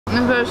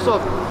It's very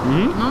soft.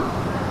 Man,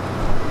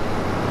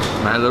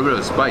 a little bit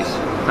of spice,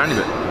 tiny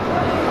bit.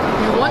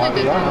 You wanted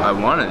it? I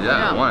want it,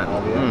 yeah. I want it.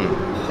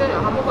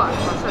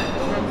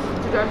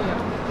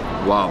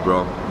 Wow,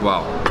 bro.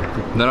 Wow.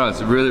 No,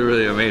 it's really,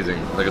 really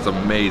amazing. Like, it's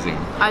amazing.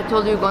 I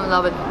told you you're gonna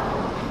love it.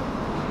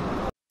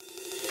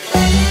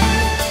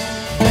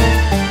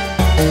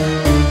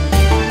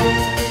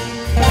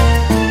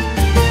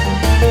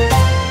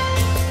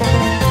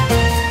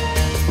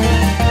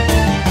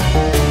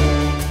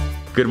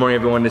 Good morning,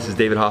 everyone. This is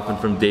David Hoffman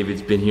from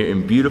Davidsbeenhere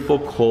in beautiful,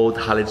 cold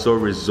Harsanadzor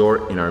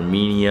Resort in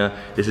Armenia.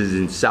 This is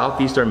in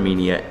southeast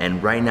Armenia,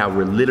 and right now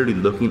we're literally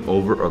looking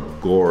over a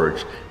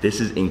gorge.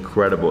 This is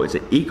incredible. It's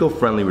an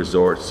eco-friendly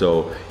resort,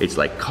 so it's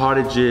like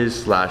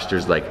cottages slash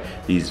there's like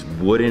these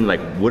wooden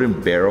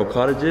barrel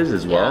cottages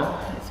as well.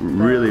 Yeah,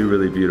 really,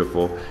 really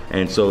beautiful.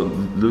 And so,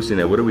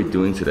 Lucina, what are we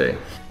doing today?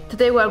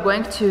 Today we are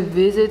going to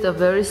visit a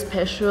very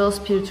special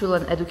spiritual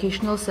and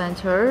educational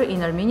center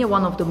in Armenia,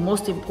 one of the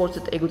most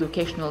important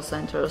educational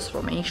centers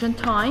from ancient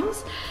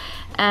times.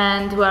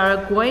 And we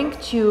are going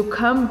to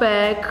come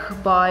back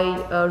by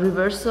a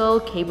reversal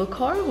cable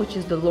car, which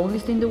is the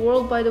longest in the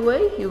world, by the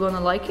way. You're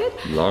gonna like it.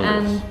 Longest?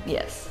 And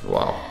yes.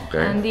 Wow,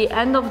 okay. And the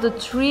end of the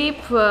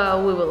trip,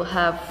 we will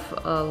have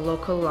a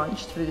local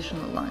lunch,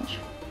 traditional lunch.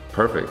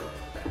 Perfect.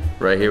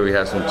 Right here we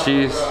have some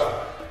cheese,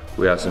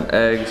 we have some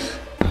eggs,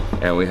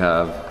 and we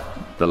have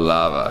the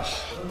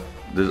lavash.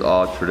 This is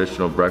all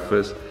traditional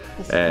breakfast,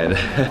 and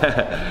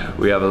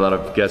we have a lot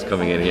of guests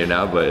coming in here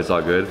now, but it's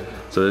all good.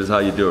 So this is how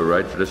you do it,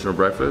 right? Traditional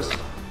breakfast.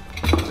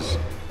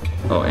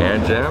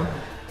 And jam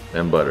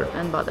and butter.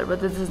 And butter, but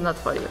this is not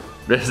for you.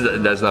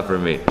 That's not for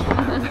me.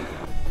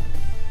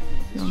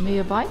 You want me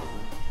a bite?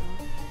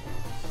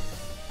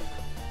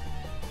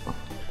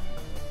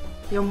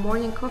 Your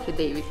morning coffee,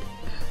 David.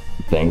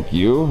 Thank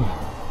you.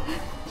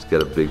 Just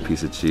get a big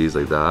piece of cheese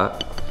like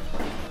that.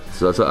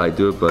 So that's how I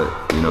do it, but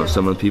you know,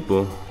 some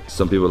people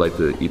like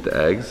to eat the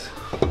eggs.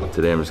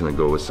 Today I'm just gonna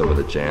go with some of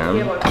the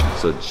jam.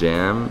 So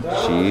jam,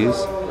 cheese,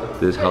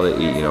 this is how they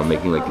eat, you know,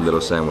 making like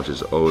little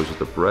sandwiches always with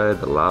the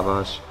bread, the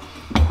lavash.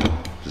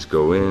 Just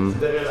go in,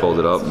 fold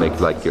it up, make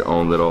like your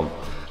own little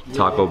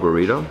taco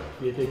burrito.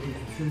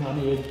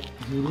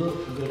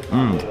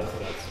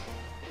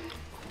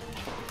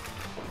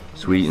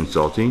 Sweet and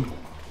salty.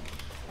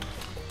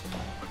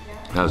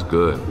 That's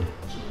good.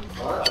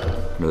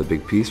 Another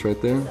big piece right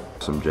there.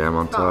 Some jam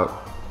on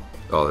top.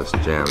 Oh, this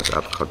jam, it's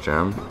apricot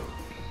jam.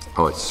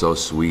 Oh, it's so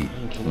sweet.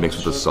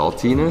 Mixed with the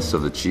saltiness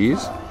of the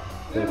cheese.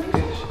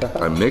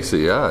 I mix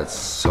it, yeah, it's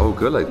so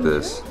good like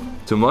this.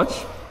 Too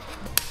much?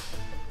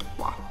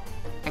 Wow.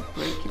 I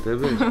break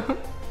it.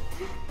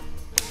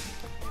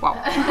 Wow.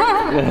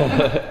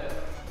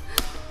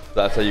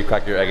 That's how you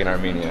crack your egg in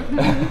Armenia.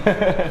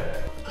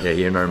 Yeah,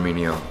 here in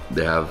Armenia,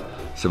 they have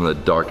some of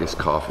the darkest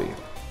coffee.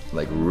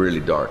 Like really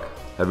dark.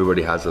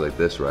 Everybody has it like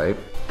this, right?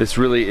 This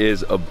really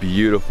is a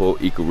beautiful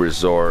eco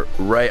resort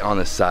right on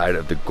the side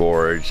of the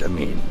gorge. I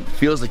mean, it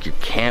feels like you're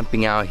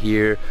camping out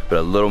here, but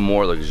a little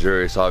more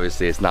luxurious.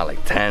 Obviously, it's not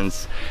like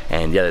tents.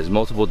 And yeah, there's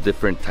multiple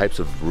different types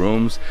of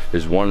rooms.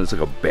 There's one that's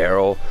like a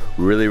barrel,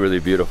 really, really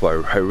beautiful.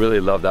 I really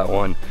love that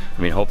one.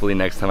 I mean, hopefully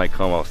next time I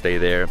come, I'll stay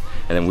there.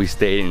 And then we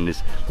stayed in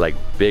this like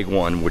big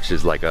one, which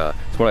is like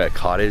it's more like a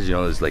cottage. You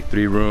know, there's like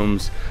 3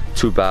 rooms,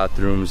 2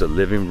 bathrooms, a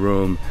living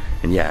room.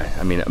 And yeah,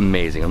 I mean,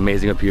 amazing,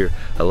 amazing up here.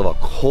 I love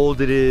how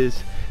cold it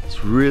is.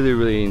 It's really,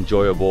 really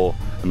enjoyable.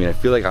 I mean, I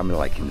feel like I'm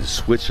like in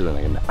Switzerland,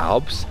 like in the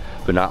Alps,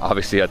 but not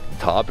obviously at the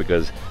top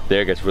because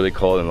there it gets really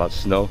cold and lots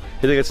of snow.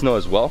 Here they get snow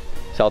as well.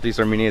 Southeast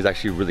Armenia is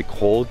actually really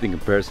cold in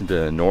comparison to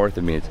the north.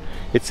 I mean,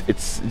 it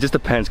just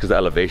depends because of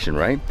elevation,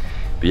 right?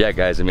 But yeah,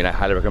 guys, I mean, I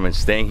highly recommend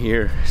staying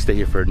here. Stay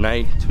here for a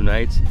night, 2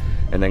 nights,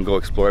 and then go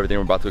explore everything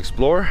we're about to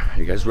explore. Are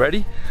you guys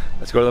ready?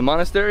 Let's go to the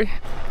monastery.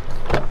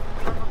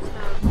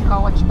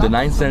 The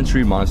 9th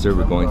century monastery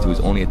we're going to is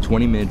only a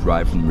 20-minute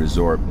drive from the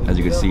resort. As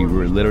you can see,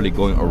 we're literally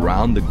going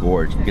around the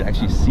gorge. You can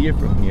actually see it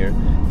from here.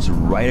 It's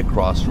right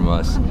across from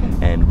us,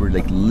 and we're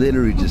like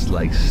literally just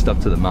like stuck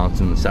to the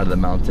mountain, the side of the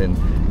mountain,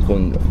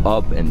 going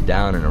up and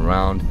down and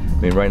around.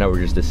 I mean, right now we're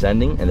just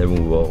descending, and then we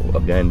will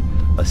again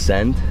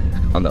ascend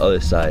on the other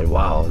side.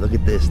 Wow, look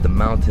at this, the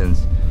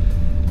mountains.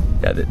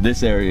 Yeah,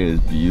 this area is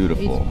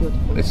beautiful. It's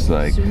beautiful. It's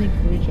like Sunnic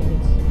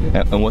region.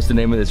 And what's the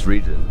name of this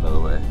region, by the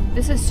way?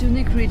 This is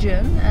Sunnic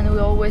region, and we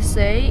always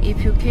say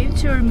if you came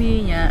to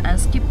Armenia and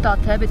skipped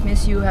Tatev, it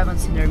means you haven't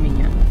seen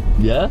Armenia.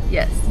 Yeah?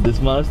 Yes.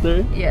 This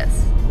monastery?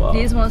 Yes. Wow.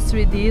 This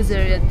monastery, this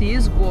area,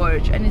 this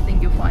gorge,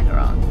 anything you find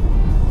around.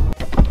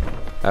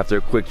 After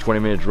a quick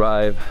 20-minute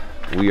drive,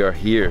 we are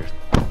here,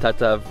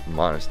 Tatev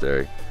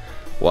Monastery.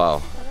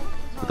 Wow,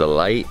 with the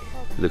light,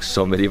 it looks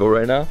so medieval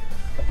right now.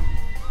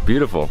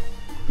 Beautiful.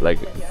 Like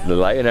the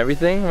light and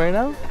everything right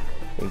now,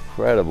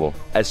 incredible.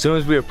 As soon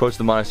as we approach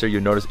the monastery,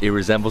 you'll notice it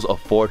resembles a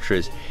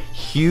fortress.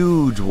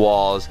 Huge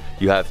walls,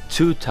 you have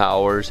 2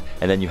 towers,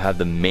 and then you have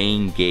the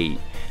main gate.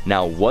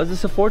 Now, was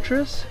this a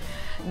fortress?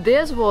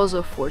 This was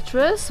a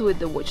fortress with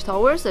the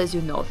watchtowers, as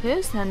you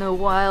noticed, and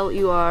while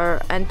you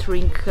are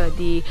entering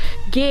the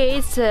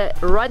gates,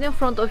 right in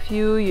front of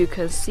you, you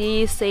can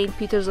see St.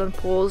 Peter's and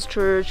Paul's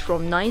Church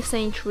from 9th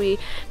century,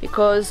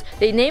 because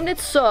they named it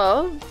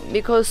so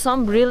because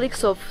some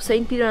relics of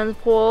St. Peter and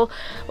Paul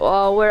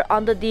were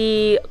under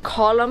the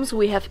columns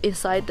we have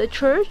inside the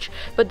church.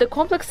 But the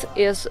complex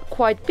is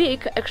quite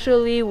big.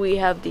 Actually, we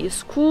have the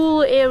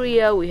school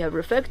area, we have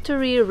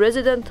refectory,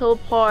 residential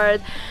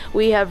part,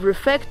 we have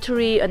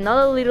refectory,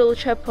 another little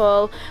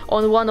chapel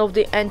on one of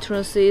the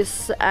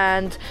entrances,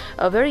 and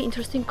a very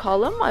interesting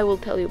column. I will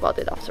tell you about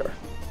it after.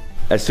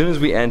 As soon as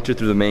we enter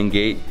through the main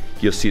gate,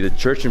 you'll see the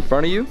church in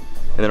front of you,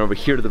 and then over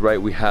here to the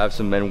right we have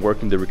some men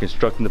working, they're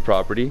reconstructing the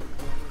property,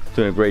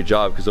 doing a great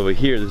job, because over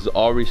here this is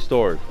all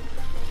restored.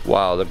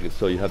 Wow, look,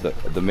 so you have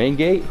the main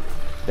gate,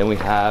 then we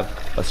have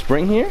a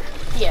spring here.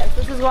 Yes,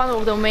 this is one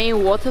of the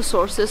main water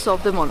sources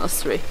of the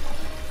monastery.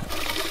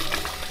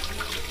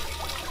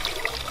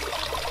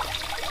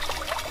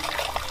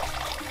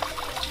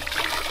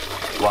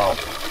 Wow,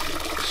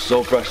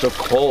 so fresh, so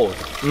cold.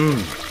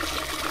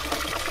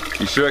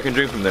 You sure I can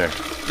drink from there?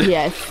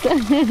 Yes.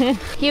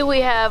 Here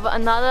we have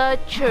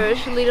another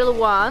church, little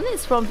one.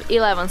 It's from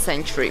 11th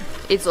century.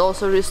 It's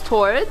also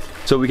restored.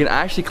 So we can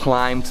actually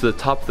climb to the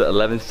top of the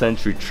 11th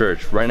century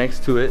church. Right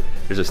next to it,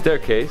 there's a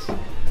staircase.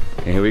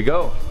 And here we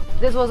go.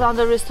 This was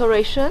under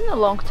restoration a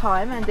long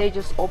time, and they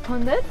just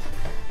opened it.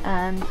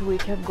 And we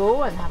can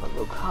go and have a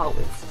look how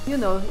it's, you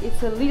know,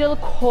 it's a little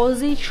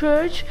cozy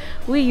church.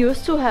 We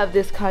used to have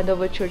this kind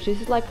of a church.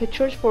 This is like a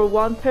church for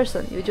one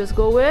person. You just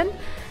go in,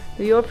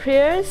 do your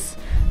prayers,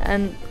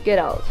 and get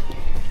out.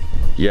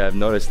 Yeah, I've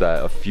noticed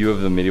that a few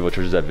of the medieval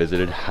churches I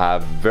visited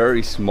have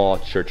very small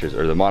churches,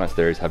 or the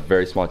monasteries have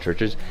very small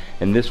churches,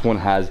 and this one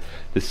has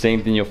the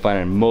same thing you'll find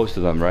in most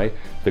of them, right?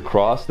 The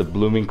cross, the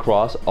blooming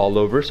cross all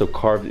over, so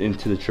carved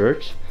into the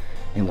church.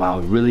 And wow,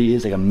 it really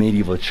is like a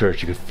medieval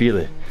church. You can feel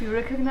it. You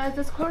recognize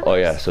this cornice? Oh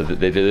yeah, so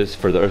they did this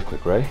for the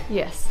earthquake, right?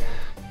 Yes.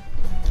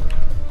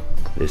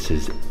 This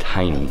is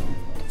tiny.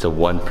 It's a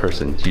one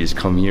person. You just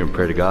come here and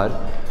pray to God,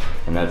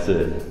 and that's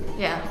it.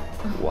 Yeah.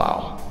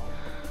 Wow.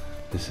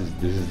 This is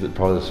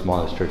probably the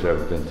smallest church I've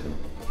ever been to.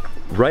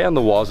 Right on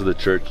the walls of the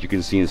church, you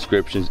can see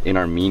inscriptions in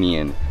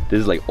Armenian.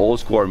 This is like old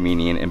school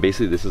Armenian, and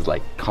basically this is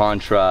like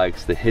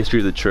contracts, the history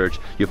of the church.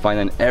 You'll find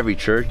that in every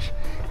church.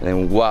 And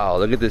then wow,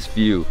 look at this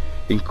view.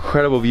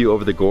 Incredible view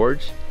over the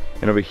gorge.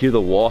 And over here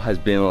the wall has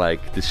been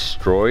like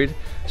destroyed.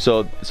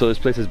 So this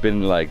place has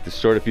been like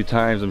destroyed a few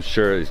times. I'm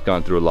sure it's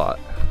gone through a lot.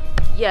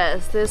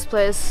 Yes, this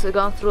place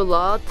gone through a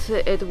lot.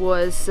 It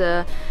was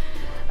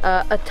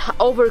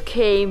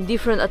overcame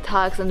different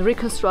attacks and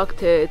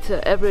reconstructed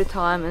every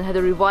time, and had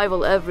a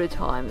revival every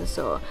time.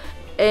 So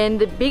in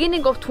the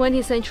beginning of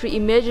 20th century,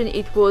 imagine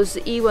it was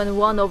even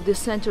one of the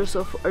centers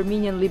of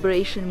Armenian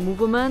liberation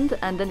movement,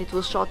 and then it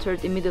was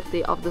shattered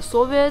immediately after the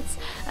Soviets,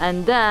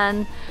 and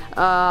then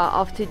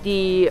after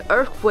the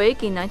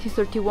earthquake in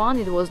 1931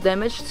 it was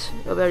damaged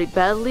very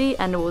badly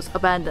and was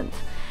abandoned.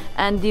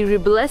 And the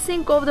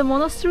reblessing of the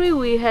monastery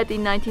we had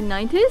in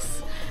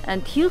 1990s,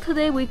 and till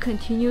today we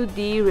continue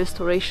the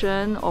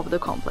restoration of the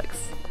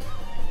complex.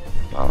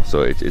 Wow,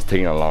 so it's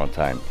taking a long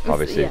time,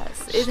 obviously.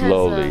 Yes, it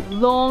slowly. has a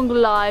long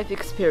life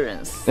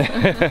experience.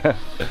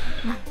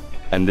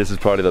 And this is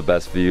probably the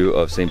best view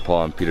of St.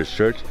 Paul and Peter's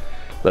Church.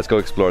 Let's go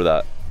explore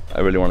that.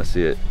 I really want to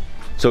see it.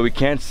 So we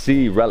can't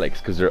see relics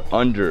because they're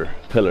under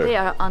pillars. They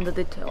are under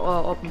the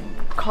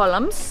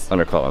columns.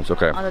 Under columns,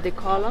 okay. Under the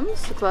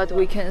columns, but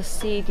we can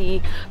see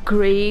the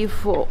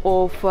grave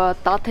of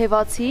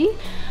Tatev,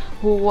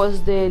 who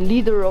was the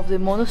leader of the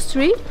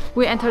monastery.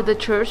 We entered the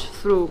church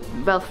through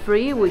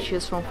belfry, which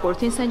is from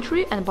 14th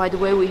century, and by the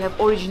way, we have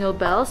original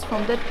bells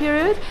from that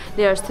period.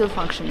 They are still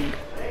functioning.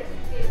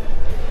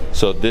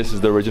 So this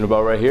is the original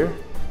bell right here.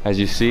 As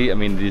you see, I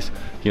mean, these,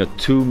 you know,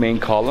 two main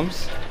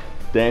columns.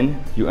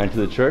 Then you enter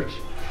the church.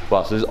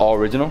 Wow, so this is all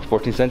original,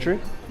 14th century?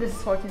 This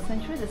is 14th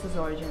century, this is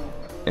original.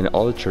 In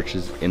all the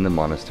churches in the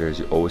monasteries,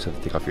 you always have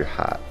to take off your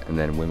hat, and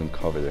then women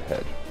cover their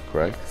head,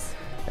 correct? Yes.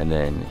 And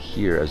then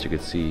here, as you can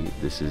see,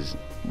 this is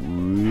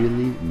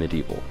really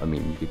medieval. I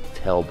mean, you could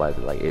tell by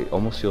the, like, it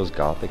almost feels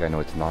Gothic. I know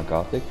it's not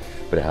Gothic,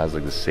 but it has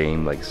like the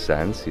same like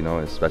sense, you know,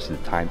 especially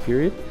the time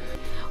period.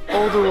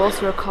 All the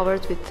walls were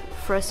covered with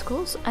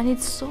frescoes, and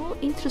it's so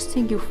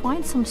interesting. You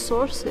find some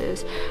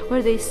sources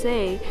where they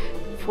say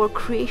for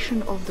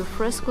creation of the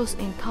frescoes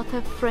in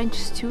Tatev, French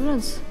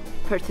students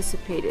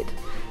participated.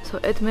 So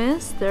it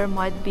means there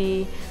might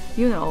be,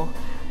 you know,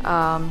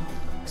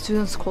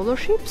 student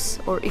scholarships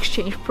or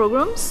exchange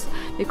programs,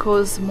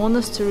 because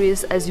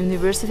monasteries as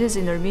universities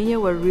in Armenia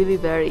were really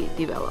very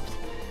developed.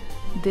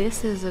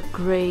 This is a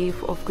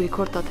grave of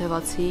Grigor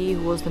Tatev,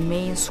 who was the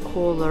main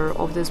scholar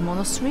of this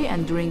monastery,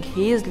 and during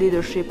his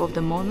leadership of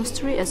the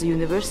monastery as a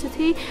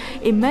university,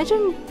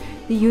 imagine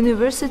the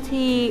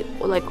university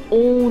like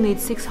owned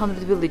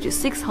 600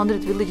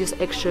 villages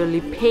actually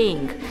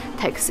paying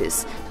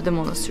taxes to the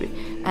monastery,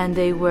 and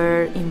they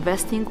were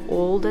investing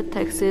all the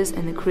taxes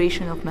in the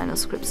creation of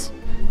manuscripts.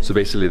 So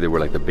basically they were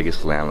like the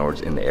biggest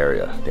landlords in the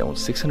area. They owned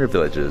 600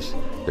 villages,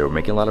 they were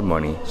making a lot of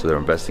money, so they were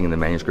investing in the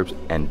manuscripts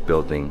and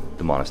building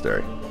the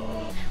monastery.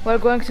 We're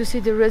going to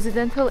see the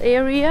residential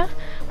area.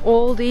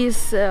 All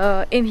these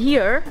in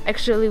here,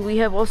 actually we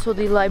have also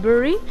the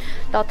library.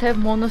 Tatev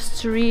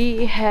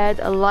Monastery had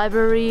a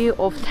library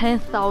of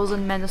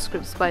 10,000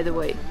 manuscripts, by the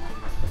way.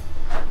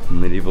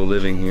 Medieval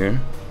living here.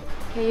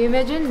 Can you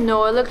imagine?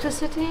 No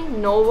electricity,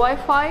 no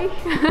Wi-Fi.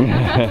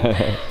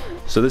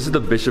 So this is the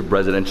bishop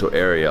residential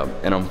area,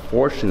 and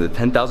unfortunately the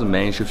 10,000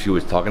 manuscripts he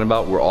was talking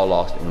about were all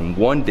lost in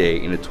one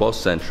day in the 12th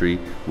century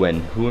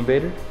when who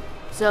invaded?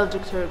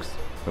 Seljuk Turks.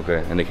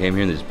 Okay, and they came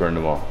here and they just burned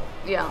them all.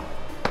 Yeah.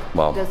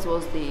 Wow. That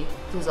was the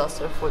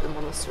disaster for the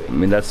monastery. I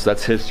mean,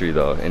 that's history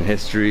though. In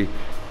history,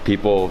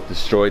 people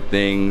destroyed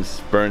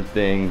things, burned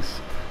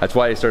things. That's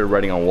why they started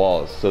writing on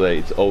walls, so that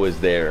it's always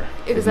there.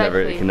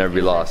 Exactly. It can never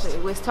be lost.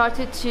 We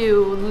started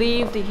to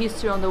leave the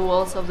history on the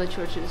walls of the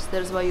churches.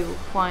 That's why you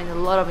find a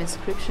lot of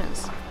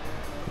inscriptions.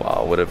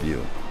 Wow, what a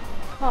view.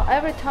 Oh,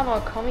 every time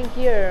I'm coming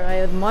here, I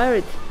admire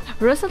it.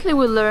 Recently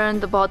we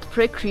learned about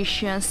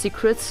pre-Christian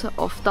secrets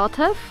of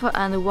Tatev,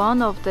 and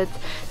one of that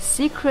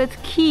secret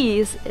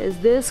keys is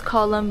this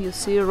column you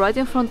see right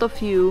in front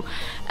of you.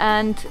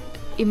 And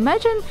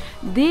imagine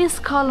this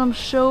column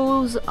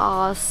shows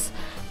us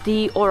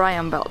the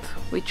Orion belt,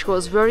 which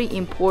was very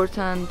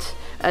important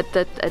at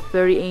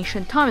very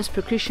ancient times,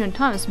 pre-Christian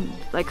times,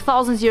 like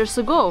thousands of years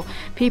ago.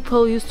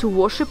 People used to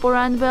worship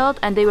Orion belt,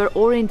 and they were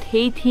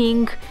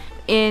orientating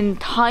in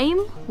time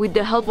with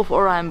the help of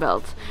Orion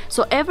belt.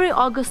 So every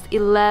August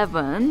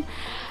 11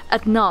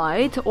 at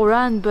night,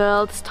 Orion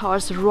belt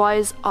stars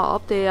rise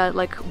up. They are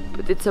like,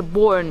 it's a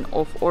born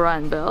of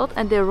Orion belt,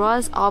 and they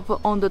rise up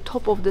on the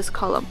top of this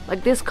column.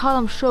 Like this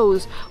column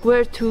shows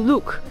where to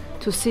look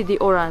to see the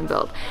Orion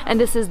belt, and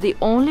this is the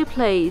only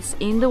place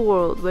in the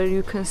world where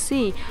you can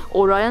see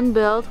Orion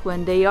belt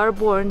when they are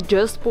born,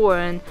 just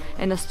born,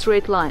 in a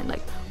straight line,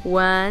 like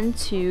 1,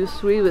 2,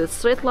 3 with a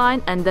straight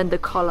line, and then the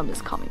column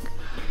is coming.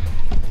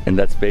 And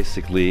that's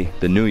basically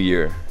the new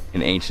year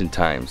in ancient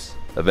times.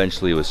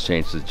 Eventually it was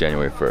changed to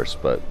January 1st,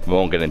 but we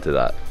won't get into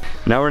that.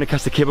 Now we're gonna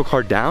catch the cable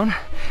car down.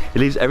 It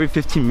leaves every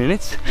 15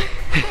 minutes.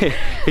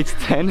 It's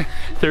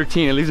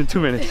 10:13, it leaves in 2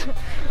 minutes.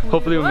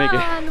 Hopefully we'll make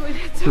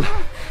it.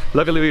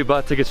 Luckily we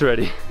bought tickets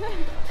already.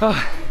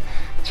 Oh,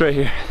 it's right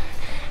here.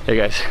 Hey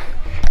guys.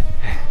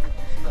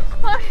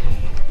 Hi.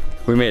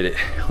 We made it.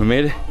 We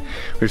made it.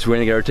 We're just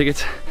waiting to get our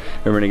tickets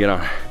and we're gonna get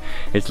on.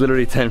 It's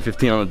literally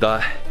 10:15 on the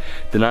dot.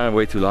 Did not have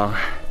way too long.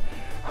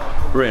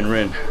 We're in, we're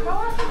in.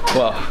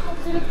 Wow.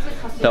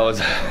 That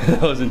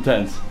was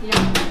intense.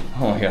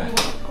 Oh my god.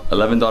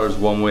 $11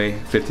 one way,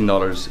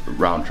 $15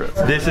 round trip.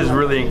 This is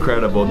really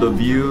incredible. The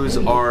views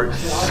are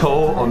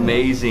so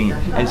amazing.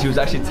 And she was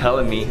actually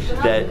telling me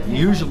that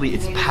usually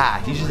it's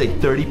packed. Usually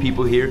like 30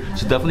 people here,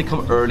 so definitely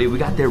come early. We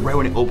got there right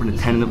when it opened at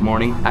 10 in the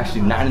morning.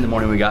 Actually 9 in the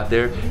morning we got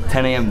there.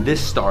 10 a.m.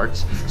 this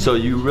starts. So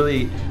you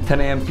really,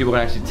 10 a.m. people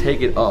can actually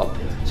take it up.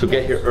 So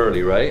get here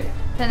early, right?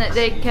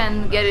 They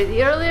can get it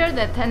earlier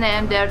than 10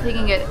 a.m. They're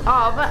taking it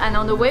up, and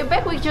on the way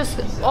back we just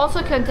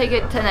also can take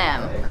it 10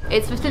 a.m.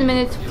 It's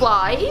 15-minute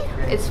fly,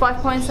 it's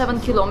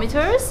 5.7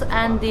 kilometers,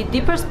 and the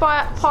deepest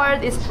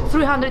part is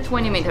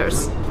 320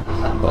 meters.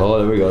 Oh,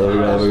 there we go, there we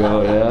go, there we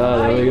go.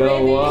 Yeah, there we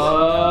go. Whoa!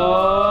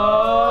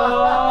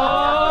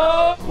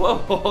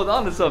 Whoa, hold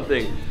on to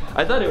something.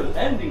 I thought it was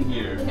ending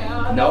here.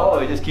 No,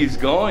 it just keeps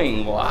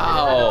going.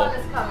 Wow. Another one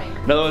is coming.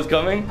 Another one's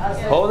coming?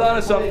 Hold on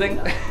to something.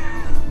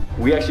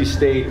 We actually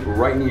stayed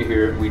right near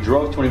here. We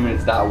drove 20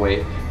 minutes that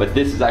way, but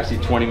this is actually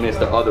 20 minutes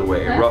the other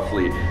way,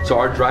 roughly. So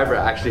our driver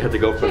actually had to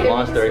go from the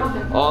monastery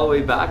all the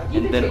way back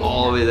and then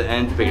all the way to the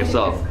end to pick us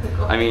up.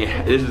 I mean,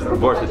 this is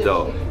worth it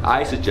though.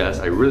 I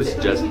really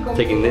suggest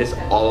taking this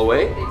all the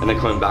way and then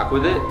coming back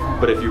with it.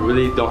 But if you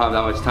really don't have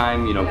that much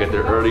time, you know, get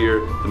there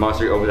earlier. The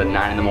monastery opens at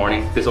 9 in the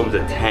morning. This opens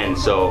at 10,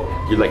 so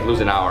you like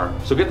lose an hour.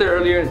 So get there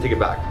earlier and take it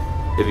back,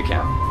 if you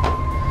can.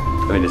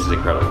 I mean, this is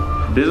incredible.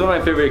 This is one of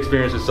my favorite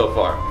experiences so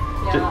far.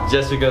 Yeah.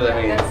 Just because, I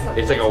mean,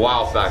 it's like a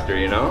wow factor,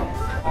 you know?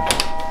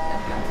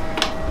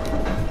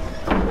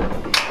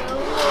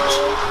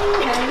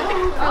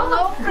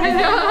 Hello,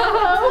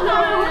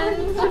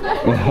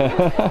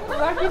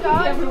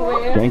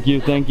 Thank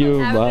you, thank you,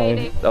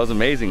 bye. That was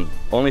amazing.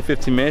 Only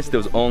 15 minutes, there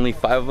was only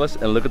 5 of us,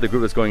 and look at the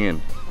group that's going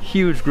in.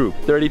 Huge group,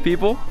 30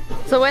 people.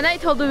 So when I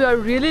told you we are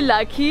really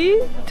lucky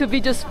to be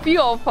just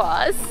few of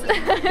us,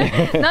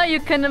 now you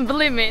can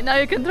believe me, now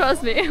you can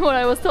trust me what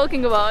I was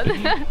talking about.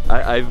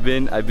 I've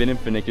been in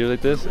funicular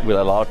like this with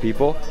a lot of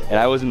people, and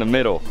I was in the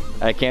middle,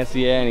 and I can't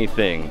see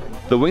anything.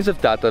 The Wings of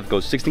Tatev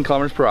goes 16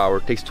 kilometers per hour,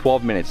 takes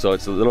 12 minutes, so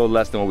it's a little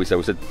less than what we said.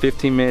 We said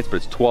 15 minutes, but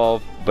it's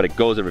 12, but it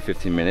goes every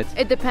 15 minutes.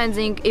 It depends.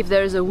 If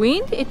there's a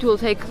wind, it will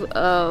take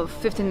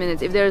 15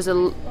 minutes. If there's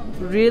a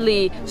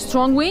really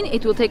strong wind,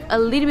 it will take a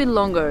little bit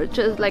longer,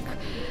 just like,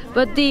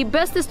 but the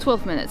best is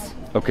 12 minutes.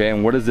 Okay,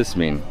 and what does this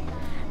mean?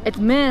 It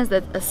means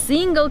that a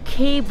single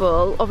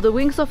cable of the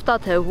Wings of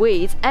Tatev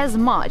weighs as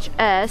much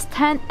as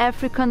 10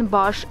 African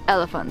bush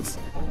elephants.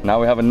 Now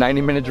we have a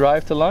 90-minute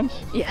drive to lunch?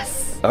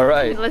 Yes. All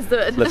right. Let's do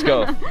it. Let's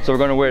go. So we're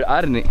going to where?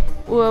 Armenia?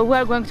 Well,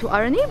 we're going to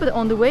Armenia, but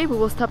on the way we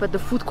will stop at the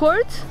food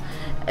court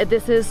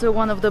This is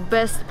one of the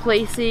best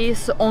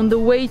places on the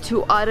way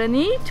to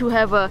Arani to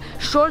have a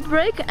short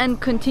break and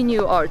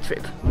continue our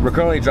trip. We're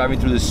currently driving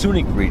through the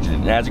Sunik region,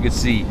 and as you can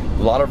see,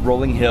 a lot of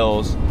rolling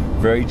hills,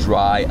 very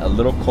dry, a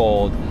little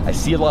cold. I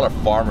see a lot of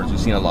farmers. We've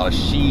seen a lot of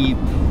sheep,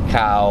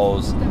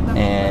 cows,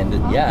 and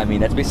yeah, I mean,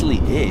 that's basically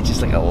it. It's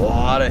just like a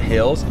lot of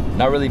hills,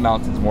 not really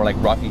mountains, more like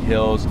rocky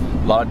hills,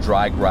 a lot of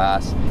dry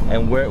grass.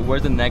 And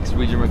where's the next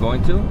region we're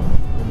going to?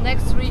 The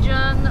next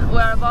region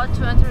we're about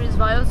to enter is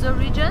Vayozo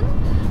region.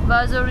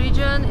 Vayozo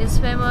region is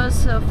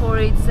famous for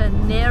its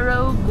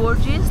narrow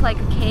gorges like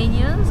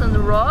canyons and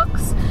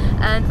rocks,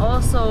 and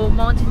also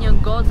mountain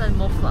goats and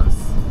mouflons.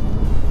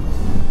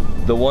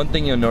 The one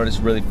thing you'll notice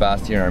really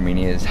fast here in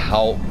Armenia is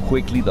how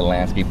quickly the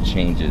landscape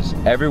changes.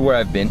 Everywhere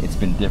I've been, it's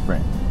been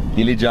different.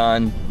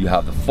 Dilijan, you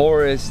have the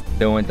forest,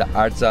 then we went to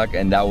Artsakh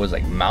and that was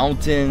like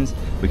mountains.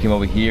 We came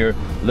over here,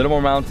 a little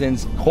more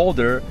mountains,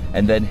 colder,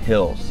 and then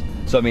hills.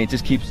 So I mean, it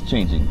just keeps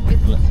changing.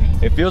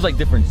 It feels like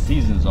different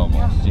seasons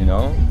almost, you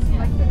know?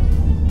 Like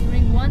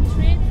during one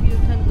trip, you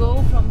can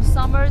go from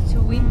summer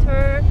to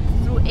winter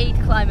through 8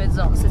 climate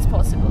zones. It's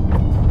possible.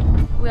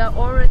 We are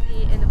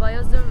already in the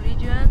Vayozo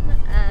region,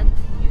 and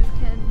you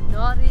can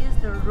notice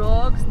the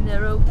rocks,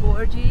 narrow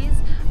gorges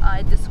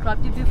I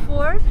described you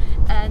before,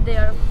 and they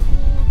are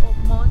full of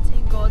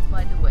mountain goats,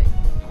 by the way.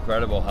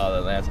 Incredible how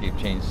the landscape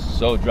changed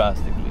so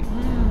drastically.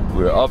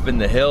 We were up in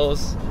the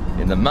hills,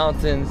 in the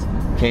mountains,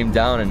 came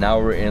down, and now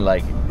we're in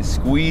like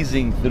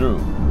squeezing through.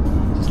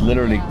 Just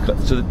literally,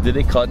 so did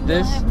they cut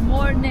this?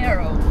 More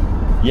narrow.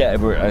 Yeah,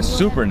 we're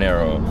super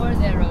narrow. More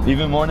narrow.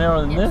 Even more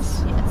narrow than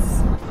this?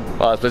 Yes.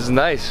 Wow, this is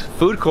nice.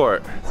 Food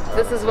court.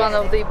 This is one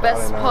of the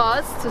best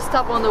spots to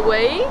stop on the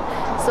way.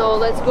 So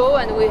let's go,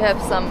 and we have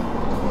some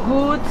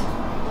good,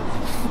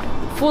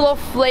 full of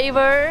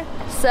flavor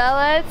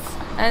salads.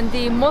 And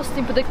the most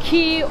important, the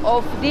key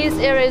of this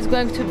area is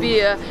going to be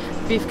a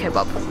beef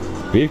kebab.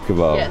 Beef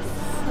kebab? Yes.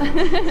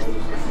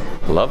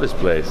 Love this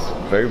place.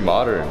 Very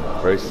modern,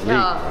 very sleek.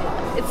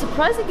 Yeah, it's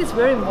surprising it's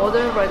very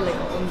modern, right? Like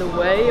on the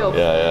way of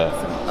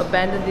some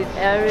abandoned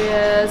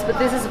areas. But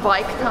this is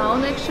bike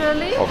town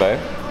actually. Okay.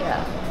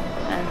 Yeah.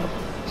 And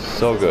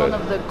so this good. Is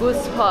one of the good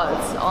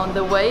spots on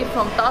the way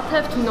from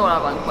Tatev to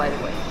Noravan, by the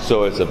way.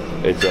 So it's a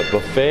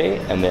buffet,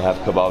 and they have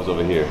kebabs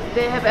over here.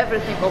 They have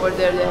everything over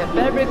there. They have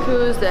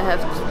barbecues, they have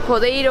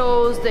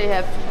potatoes, they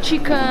have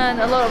chicken,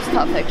 a lot of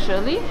stuff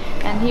actually.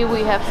 And here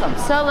we have some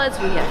salads,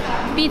 we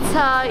have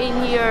pizza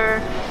in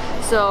here.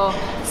 So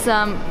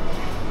some,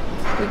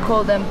 we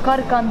call them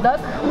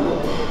karkandak,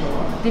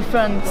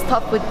 different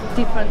stuff with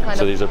different kind of.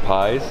 So these are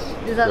pies?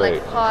 These are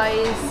like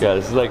pies. Yeah,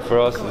 this is like for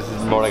us, this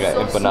is more like an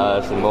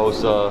empanada,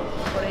 samosa,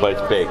 but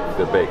it's baked.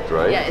 They're baked,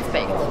 right? Yeah, it's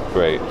baked.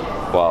 Great.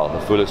 Wow,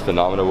 the food is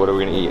phenomenal. What are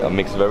we gonna eat? A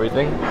mix of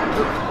everything?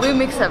 We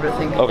mix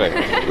everything. Okay,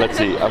 let's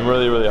see. I'm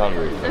really, really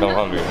hungry. I'm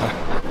hungry.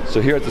 So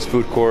here at this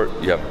food court,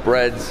 you have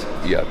breads,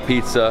 you have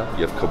pizza,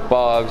 you have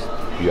kebabs,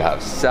 you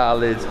have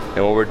salads,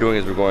 and what we're doing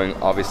is we're going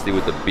obviously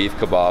with the beef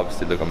kebabs.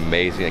 They look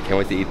amazing. I can't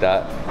wait to eat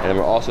that. And then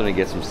we're also gonna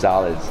get some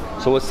salads.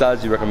 So what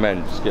salads do you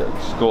recommend?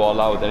 Just go all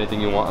out with anything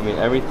you want. I mean,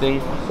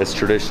 everything that's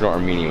traditional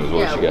Armenian is what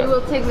you should get. We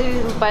will take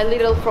little by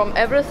little from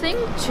everything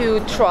to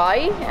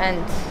try,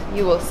 and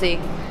you will see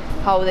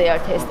how they are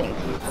tasting.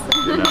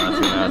 Good.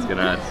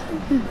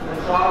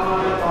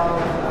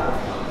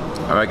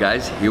 All right,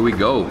 guys, here we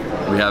go.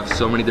 We have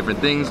so many different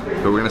things,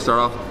 but we're gonna start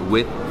off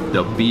with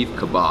the beef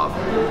kebab.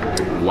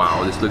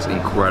 Wow, this looks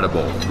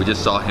incredible. We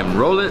just saw him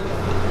roll it,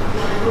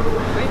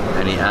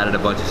 and he added a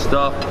bunch of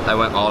stuff. I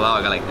went all out.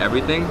 I got like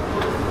everything.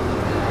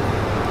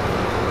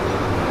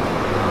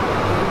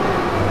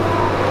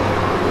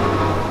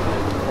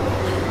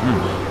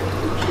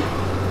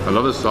 I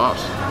love the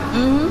sauce.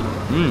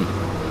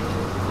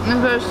 It's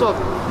very soft.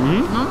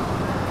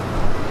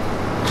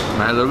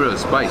 I had a little bit of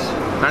spice,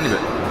 tiny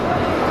bit.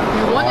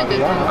 You wanted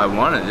it. I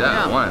wanted,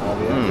 I wanted.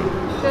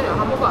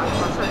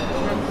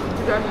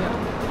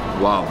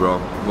 Wow, bro.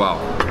 Wow.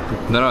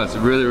 No, it's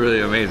really,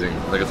 really amazing.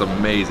 Like, it's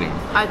amazing.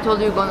 I told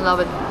you you're gonna love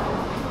it.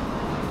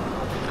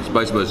 It's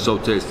spicy, but it's so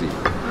tasty.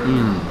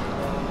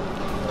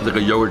 It's like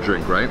a yogurt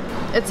drink, right?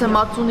 It's a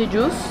matsuni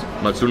juice.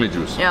 Matsuni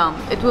juice. Yeah,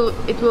 it will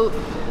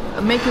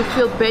make you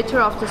feel better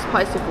after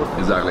spicy food.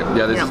 Exactly.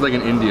 Yeah, this is like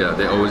in India.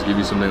 They always give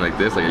you something like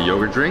this, like a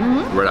yogurt drink,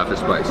 right after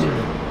spice.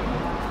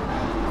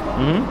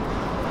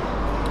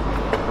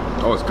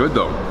 Oh, it's good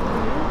though.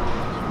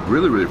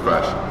 Really, really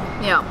fresh.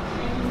 Yeah.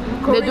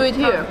 They do it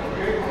here.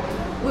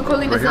 We call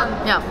it. It's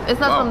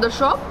not from the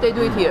shop. They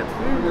do it here.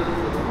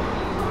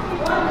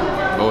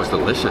 Oh, it's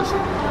delicious.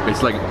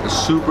 It's like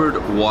super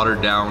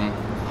watered down.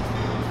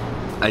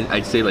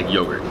 I'd say like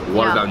yogurt.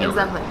 Watered down yogurt.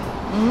 Exactly.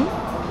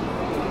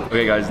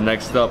 Okay, guys.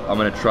 Next up, I'm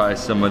gonna try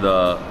some of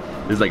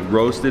this like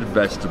roasted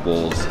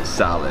vegetables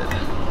salad.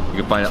 You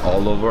can find it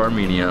all over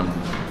Armenia.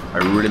 I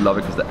really love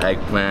it because the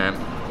eggplant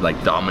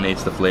like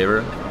dominates the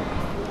flavor.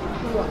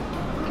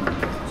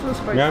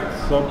 Yeah,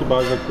 soft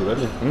bazı.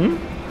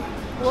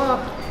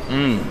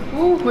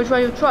 Which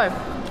one you try?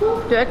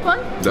 The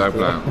eggplant? The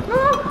eggplant.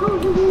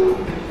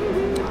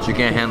 She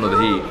can't handle the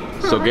heat,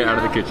 so get out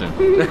of the kitchen.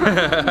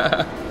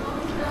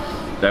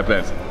 That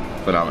plant's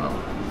phenomenal.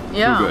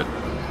 Yeah. Too good.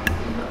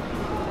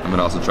 I'm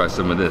gonna also try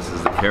some of this. This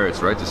is the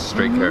carrots, right? Just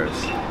straight carrots.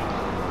 Spicy.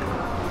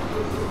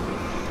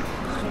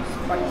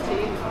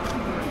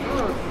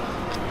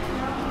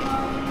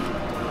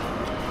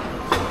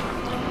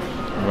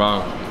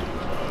 Wow.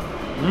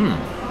 Mmm.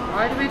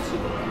 Right, which?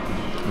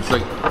 It's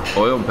like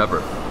oil and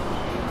pepper.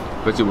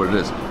 Basically what it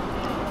is.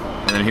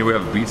 And then here we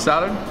have beet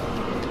salad,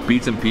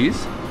 beets and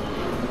peas.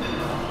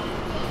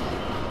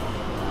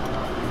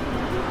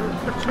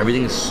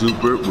 Everything is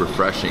super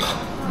refreshing,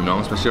 you know,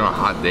 especially on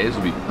hot days, it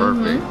would be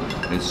perfect.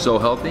 And it's so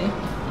healthy.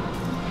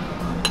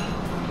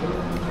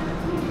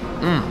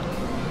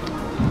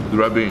 The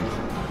red beans.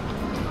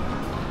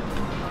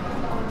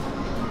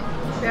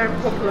 They are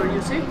popular,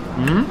 you see?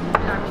 In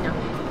Armenia.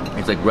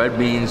 It's like red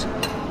beans,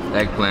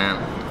 eggplant,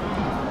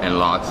 and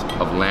lots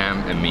of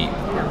lamb and meat.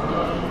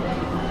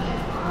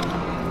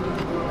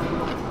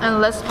 And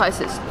less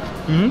spices.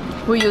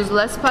 We use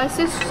less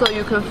spices so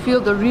you can feel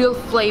the real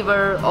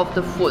flavor of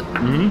the food.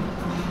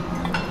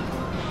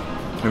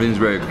 Everything's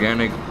very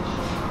organic.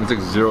 It's like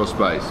zero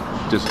spice,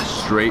 just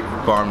straight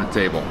farm to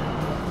table.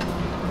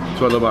 That's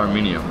what I love about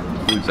Armenia.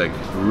 Food's like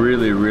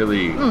really,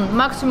 really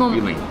Maximum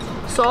feeling.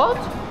 salt,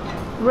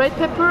 red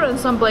pepper, and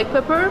some black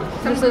pepper.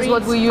 This is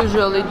what we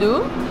usually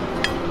do.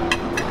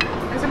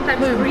 And sometimes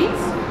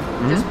greens,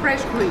 just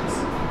fresh greens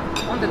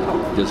on the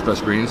top. Just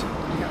fresh greens.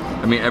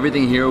 I mean,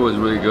 everything here was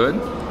really good,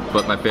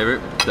 but my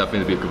favorite definitely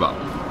the beef kebab.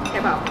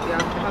 Kebab, yeah,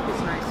 kebab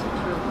is nice.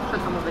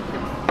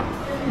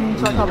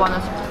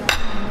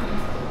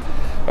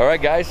 All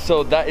right, guys,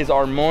 so that is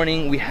our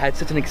morning. We had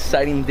such an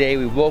exciting day.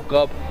 We woke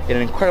up in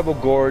an incredible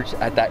gorge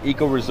at that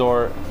eco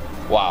resort.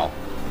 Wow,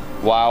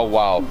 wow,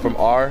 wow. From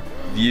our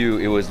view,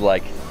 it was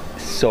like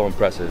so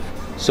impressive,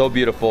 so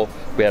beautiful.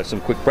 We had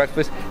some quick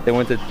breakfast, then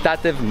went to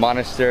Tatev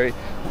Monastery,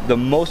 the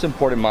most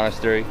important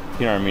monastery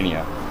in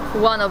Armenia.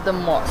 One of the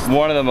most.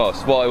 One of the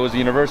most. Well, it was a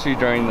university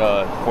during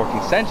the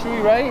 14th century,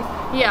 right?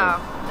 Yeah,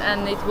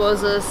 and it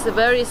was a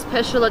very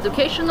special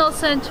educational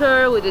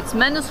center with its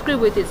manuscript,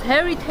 with its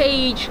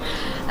heritage.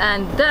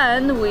 And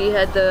then we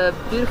had the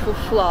beautiful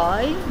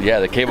fly. Yeah,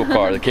 the cable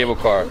car, the cable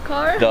car.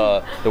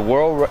 The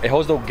world, it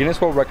holds the Guinness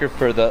World Record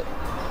for the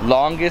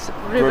longest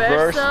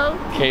reverse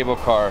cable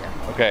car.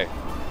 Okay.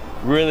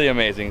 Really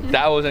amazing.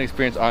 That was an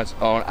experience on its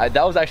own.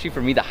 That was actually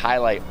for me the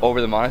highlight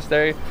over the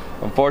monastery.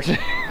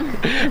 Unfortunately,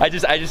 I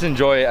just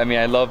enjoy it. I mean,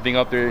 I love being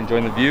up there,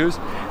 enjoying the views.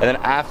 And then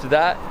after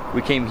that,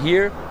 we came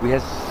here. We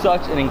had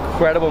such an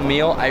incredible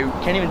meal. I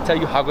can't even tell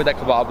you how good that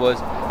kebab was.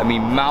 I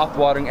mean,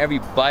 mouth-watering every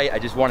bite. I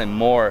just wanted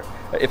more.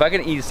 If I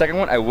could eat a second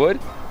one, I would,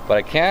 but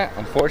I can't,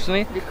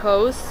 unfortunately.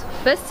 Because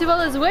festival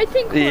is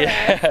waiting for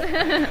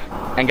us.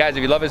 And guys,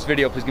 if you love this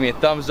video, please give me a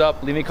thumbs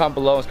up, leave me a comment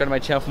below, and subscribe to my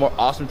channel for more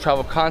awesome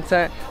travel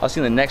content. I'll see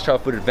you in the next travel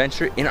food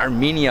adventure in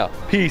Armenia.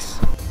 Peace.